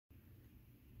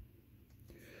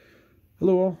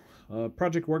Hello all,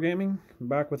 Project Wargaming. I'm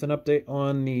back with an update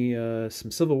on the some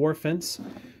Civil War fence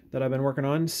that I've been working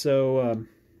on. So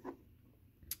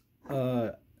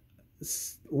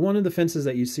one of the fences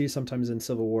that you see sometimes in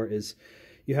Civil War is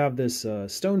you have this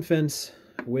stone fence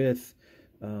with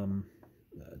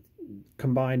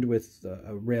combined with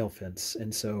a rail fence,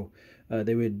 and so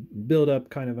they would build up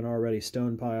kind of an already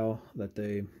stone pile that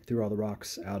they threw all the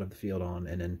rocks out of the field on,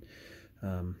 and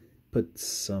then put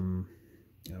some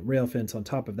rail fence on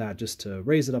top of that just to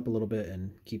raise it up a little bit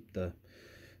and keep the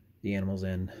animals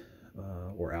in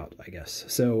or out, I guess.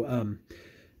 So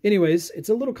anyways, it's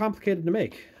a little complicated to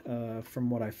make from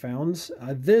what I found.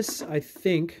 This, I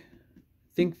think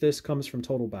this comes from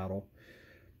Total Battle,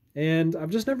 and I've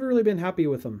just never really been happy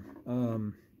with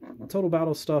them. Total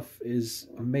Battle stuff is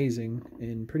amazing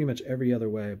in pretty much every other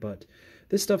way, but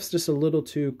this stuff's just a little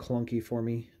too clunky for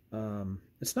me.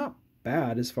 It's not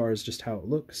bad as far as just how it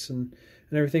looks and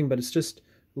everything, but it's just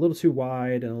a little too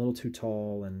wide and a little too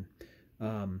tall, and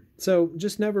so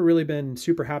just never really been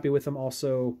super happy with them.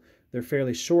 Also, they're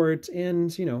fairly short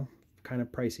and, you know, kind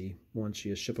of pricey once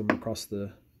you ship them across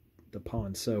the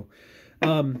pond. So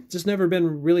just never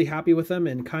been really happy with them,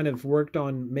 and kind of worked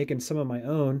on making some of my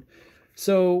own.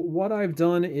 So what I've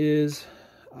done is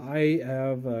I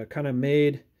have kind of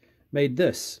made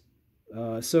this.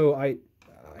 So I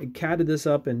CAD'd this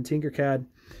up in Tinkercad,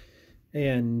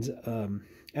 and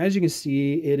as you can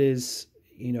see, it is,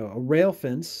 you know, a rail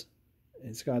fence.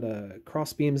 It's got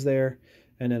cross beams there,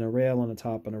 and then a rail on the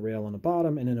top and a rail on the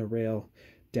bottom, and then a rail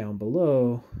down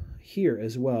below here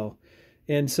as well.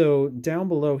 And so down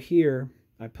below here,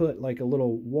 I put like a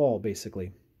little wall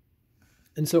basically.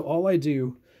 And so all I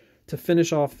do to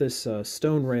finish off this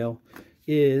stone rail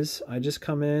is I just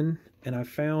come in, and I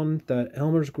found that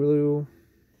Elmer's glue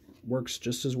works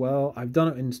just as well. I've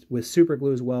done it with super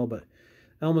glue as well, but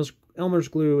Elmer's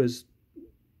glue is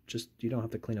just, you don't have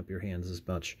to clean up your hands as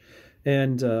much,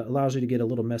 and allows you to get a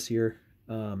little messier.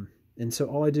 And so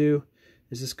all I do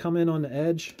is just come in on the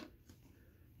edge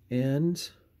and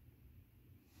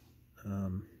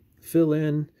fill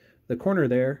in the corner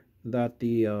there that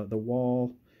the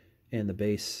wall and the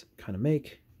base kind of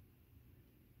make,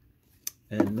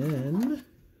 and then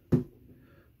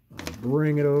I'll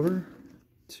bring it over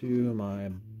to my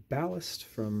ballast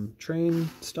from train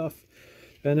stuff,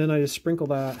 and then I just sprinkle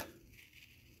that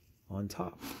on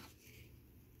top.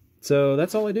 So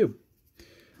that's all I do.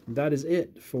 That is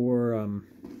it for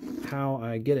how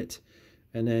I get it.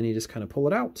 And then you just kind of pull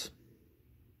it out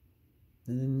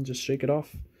and then just shake it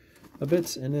off a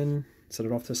bit, and then set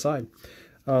it off to the side.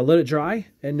 Let it dry,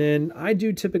 and then I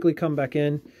do typically come back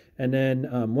in, and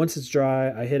then once it's dry,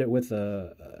 I hit it with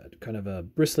a kind of a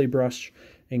bristly brush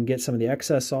and get some of the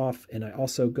excess off. And I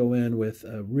also go in with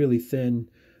a really thin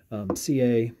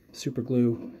CA super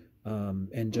glue,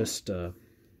 and just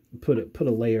put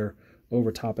a layer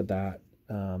over top of that,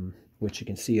 which you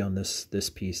can see on this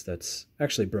piece that's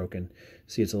actually broken.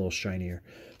 See, it's a little shinier.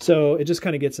 So it just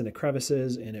kind of gets into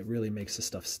crevices, and it really makes the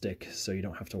stuff stick, so you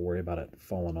don't have to worry about it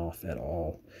falling off at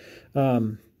all.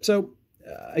 So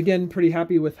again, pretty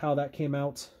happy with how that came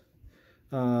out.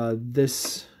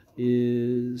 This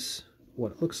is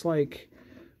what it looks like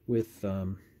with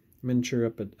miniature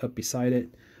up beside it.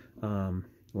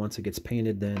 Once it gets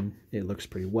painted, then it looks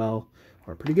pretty well,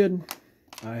 or pretty good.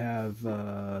 I have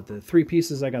the three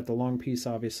pieces. I got the long piece,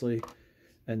 obviously,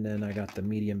 and then I got the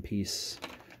medium piece,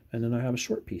 and then I have a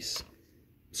short piece.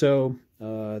 So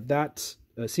that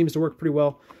seems to work pretty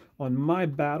well on my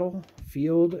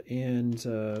battlefield, and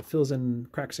fills in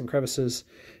cracks and crevices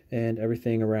and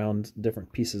everything around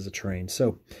different pieces of terrain.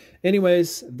 So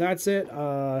anyways, that's it.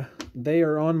 They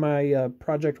are on my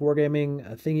Project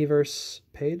Wargaming Thingiverse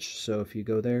page, so if you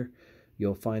go there,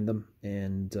 you'll find them.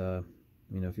 And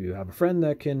you know, if you have a friend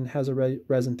that has a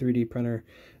resin 3D printer,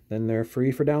 then they're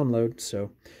free for download.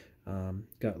 So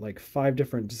got like 5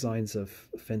 different designs of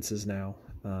fences now,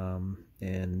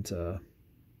 and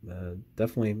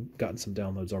definitely gotten some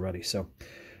downloads already. So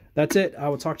that's it. I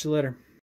will talk to you later.